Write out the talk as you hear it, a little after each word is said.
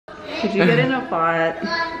Did you get in a fight?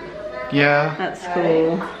 Yeah. At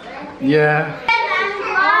school? Yeah.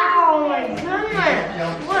 Oh my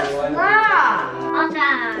goodness. What's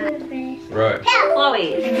that? Right.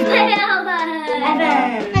 Chloe.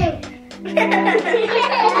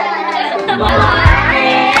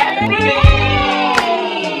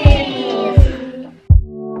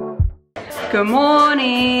 Good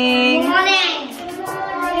morning.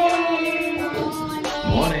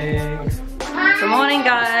 Morning. Good morning,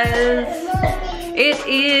 guys. It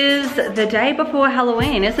is the day before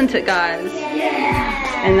Halloween, isn't it, guys?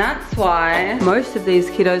 Yeah. And that's why most of these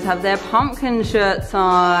kiddos have their pumpkin shirts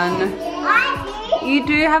on. You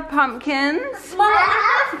do have pumpkins?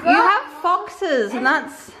 You have foxes, and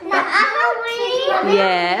that's...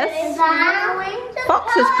 Yes.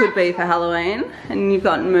 Foxes could be for Halloween. And you've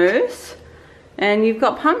got moose. And you've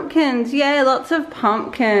got pumpkins. Yay, lots of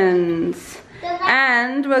pumpkins.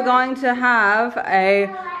 And we're going to have a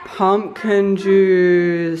pumpkin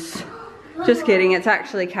juice. Just kidding, it's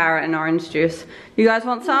actually carrot and orange juice. You guys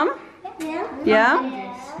want some? Yeah?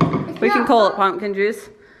 We can call it pumpkin juice.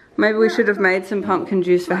 Maybe we should have made some pumpkin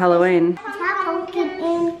juice for Halloween.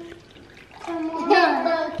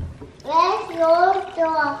 Where's your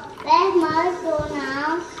straw? Where's my straw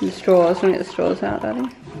now? The straws, want to get the straws out, Daddy?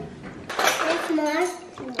 Where's my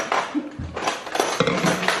straw?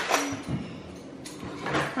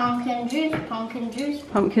 Pumpkin juice, pumpkin juice.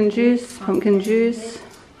 Pumpkin juice, pumpkin juice,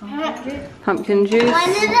 pumpkin juice. When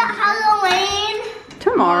is it Halloween?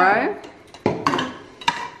 Tomorrow.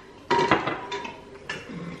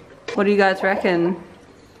 What do you guys reckon?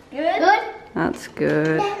 Good. That's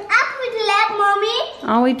good. There's apples left, Mommy.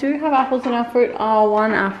 Oh, we do have apples in our fruit. Oh,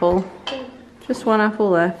 one apple. Just one apple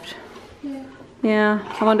left. Yeah,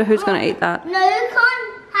 I wonder who's going to eat that. No, you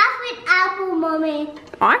can't have it, apple, Mommy.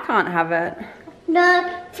 I can't have it. No,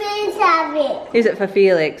 please have it. Is it for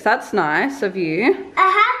Felix? That's nice of you.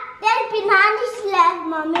 There's bananas left,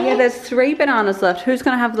 Mommy. Yeah, there's 3 bananas left. Who's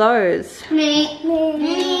going to have those? Me.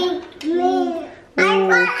 I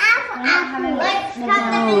got apple. Let's cut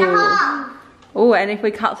them in half. Oh, and if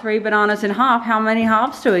we cut 3 bananas in half, how many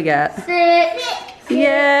halves do we get? 6.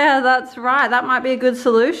 Yeah, that's right. That might be a good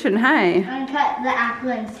solution, hey? And cut the apple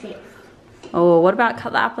in 6. Oh, what about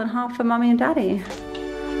cut the apple in half for Mummy and Daddy?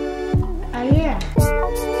 Oh yeah.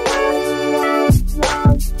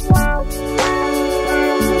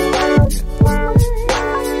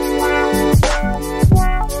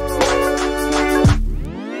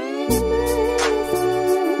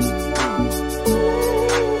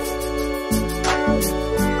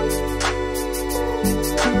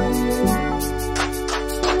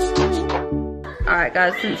 Alright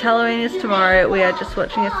guys, since Halloween is tomorrow, we are just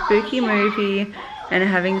watching a spooky movie and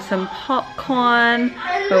having some popcorn.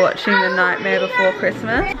 We're watching The Nightmare Before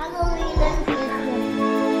Christmas.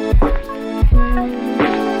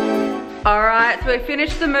 Alright, so we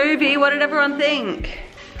finished the movie. What did everyone think?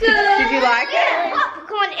 Did you like it?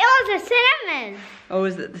 Popcorn. It was a cinnamon. Or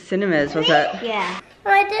was it the cinemas, was it? Yeah.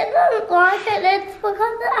 I didn't like it. It's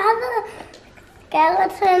because it has a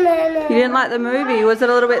skeleton in it. You didn't like the movie? Was it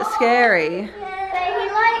a little bit scary? Yeah, he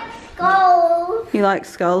likes skulls. He likes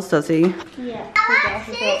skulls, does he? Yeah. I like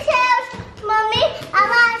seashells, Mommy. I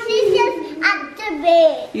like seashells at the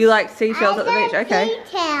beach. You like seashells at the beach? Okay.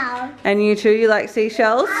 Seashells. And you too, you like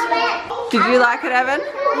seashells? Did you like it, Evan?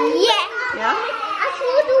 Yeah. Yeah?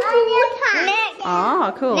 Next,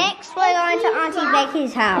 Oh, cool. next we're going to Auntie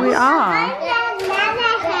Becky's house. We are.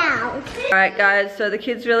 House. Alright guys, so the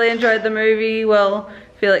kids really enjoyed the movie. Well,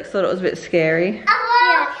 Felix thought it was a bit scary.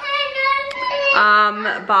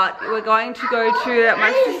 But we're going to go to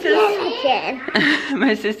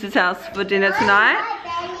my sister's house for dinner tonight.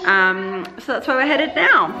 So that's where we're headed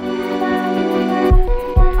now.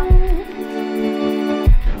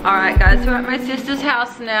 Alright guys, so we're at my sister's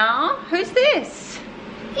house now. Who's this?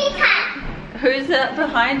 Who's that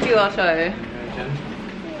behind you, Otto?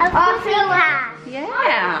 Yeah.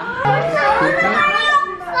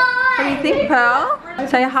 What do you think, Pearl?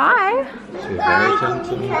 Say hi.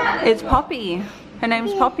 It's Poppy. Her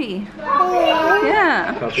name's Poppy.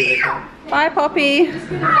 Yeah. Bye, Poppy.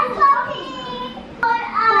 Hi,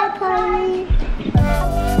 Poppy.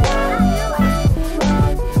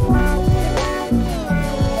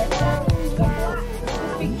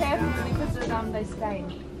 Be careful because they stain.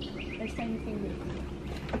 They stain your fingers.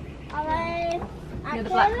 Yeah, the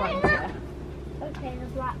black ones, yeah. Okay, the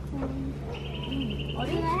black ones. Do I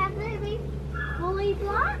have to be fully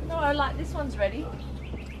black? No, like this one's ready.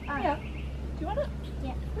 Yeah. Do you want it?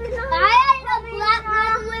 Yeah. I had a black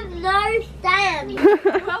one with no stamp.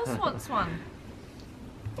 Who else wants one?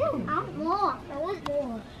 I want more. I want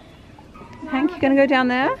more. Hank, you gonna go down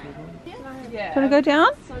there? Yeah. Do you want to go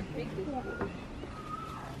down? So big.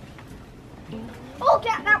 Oh,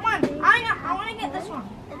 get that one. I want to get this one.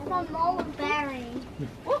 It's a mulberry.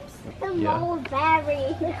 Whoops. It's a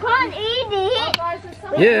mulberry. You can't eat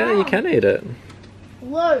it. Yeah, you can eat it.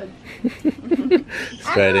 Load.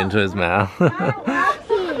 Straight into his mouth.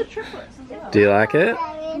 The triplets as well. Do you like it?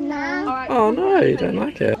 No. Oh no, you don't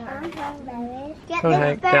like it. Get Come on, this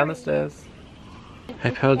Hank, down the stairs.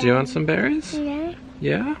 Hey Pearl, do you want some berries? Yeah.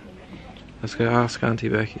 Yeah? Let's go ask Auntie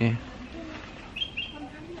Becky.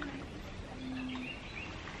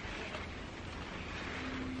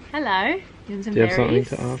 Hello. You want some Do you have something berries?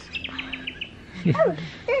 to ask? Oh,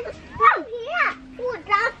 here. Oh,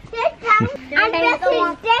 sit down. And this is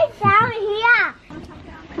sit down here.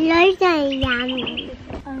 Loads of yummy.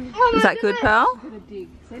 Is that good, Pearl? Gonna dig.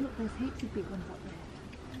 See, look, there's heaps of big ones up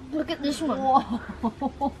there. Look at this one.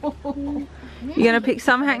 You gonna pick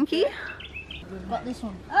some, Hanky? Got this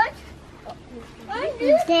one. Thank you. Do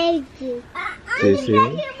you see?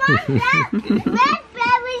 Red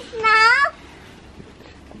berries now.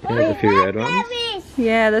 Here's a few red ones.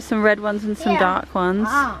 Yeah, there's some red ones and some Yeah. dark ones.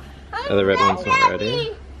 Are the red ones not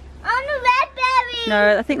ready? On the red berry.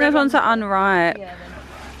 No, I think those ones are unripe. Yeah,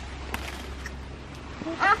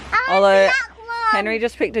 they're Although Henry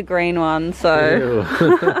just picked a green one, so Ew.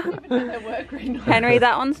 not. There were green ones. Henry,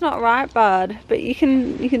 that one's not ripe, bud. But you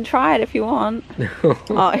can try it if you want.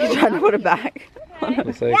 Oh, he's trying to put it back.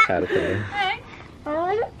 Looks like a caterpillar. I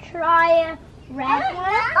want to try a red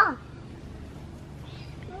one.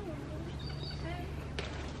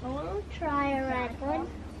 I want to try a red one.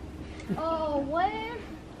 Oh, where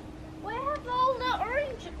have all the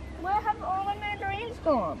orange? Where have all the mandarins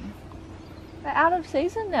gone? They're out of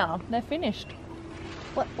season now. They're finished.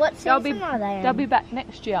 What season are they in? They'll be back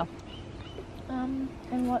next year.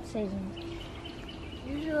 In what season?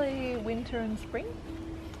 Usually winter and spring.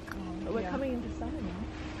 But we're coming into summer now.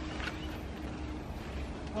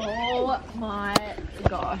 Oh my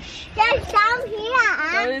gosh. There's some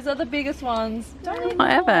here. Those are the biggest ones. Don't even Oh,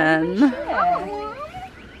 Evan. share.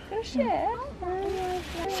 Gotta share.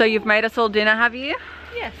 So you've made us all dinner, have you?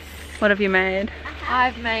 Yes. What have you made?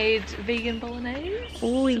 I've made vegan bolognese.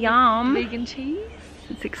 Oh, yum. Vegan cheese.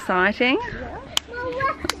 It's exciting.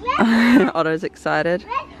 Red Otto's excited.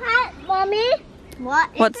 hat, Mommy. What?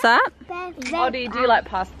 What's that? Oddie, do you like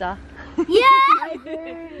pasta? Yeah. Is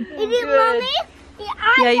it, Mommy?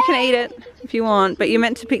 Yeah, you can eat it if you want, but you're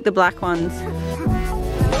meant to pick the black ones.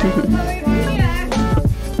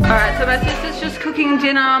 Alright, so my sister's just cooking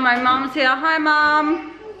dinner. My mum's here. Hi,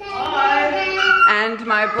 Mum. Hi. And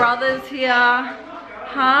my brother's here.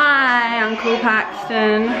 Hi, Uncle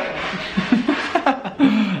Paxton.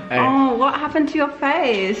 Hey. Oh, what happened to your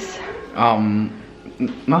face?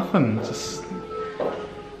 Nothing.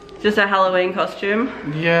 Just a Halloween costume.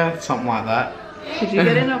 Yeah, something like that. Did you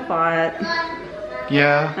get in a fight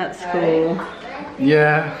Yeah. at school?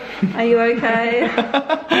 Yeah. Are you okay?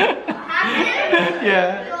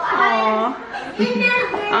 Yeah. Aww.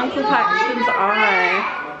 Uncle Paxton's eye.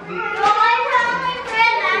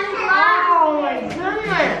 Oh my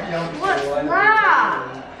goodness. What's that?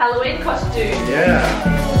 Halloween costume. Yeah.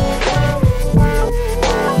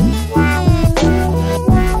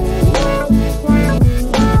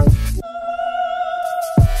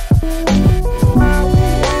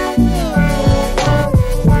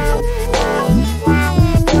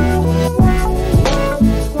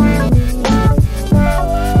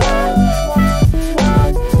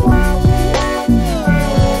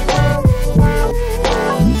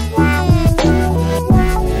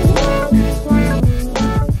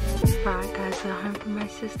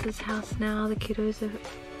 House now. The kiddos have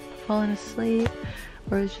fallen asleep.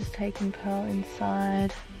 Rose just taken Pearl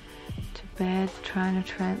inside to bed, trying to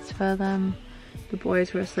transfer them. The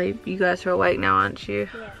boys were asleep. You guys are awake now, aren't you?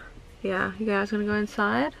 Yeah. Yeah. You guys gonna go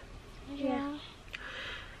inside? Yeah.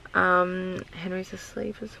 Henry's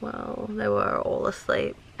asleep as well. They were all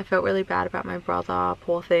asleep. I felt really bad about my brother,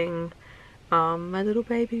 poor thing. My little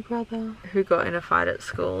baby brother who got in a fight at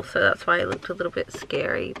school, so that's why he looked a little bit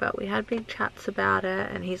scary, but we had big chats about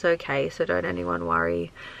it and he's okay, so don't anyone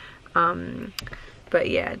worry. But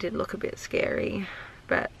yeah, it did look a bit scary,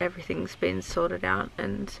 but everything's been sorted out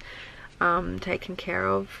and taken care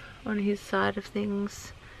of on his side of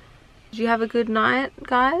things. Did you have a good night,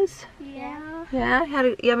 guys? Yeah. Yeah, had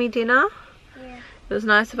a yummy dinner? Yeah. It was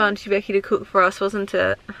nice of Auntie Becky to cook for us, wasn't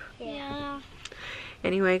it? Yeah.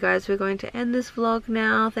 Anyway guys, we're going to end this vlog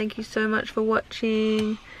now. Thank you so much for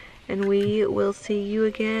watching and we will see you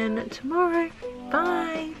again tomorrow.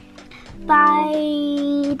 Bye.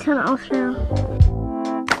 Bye. Turn it off now.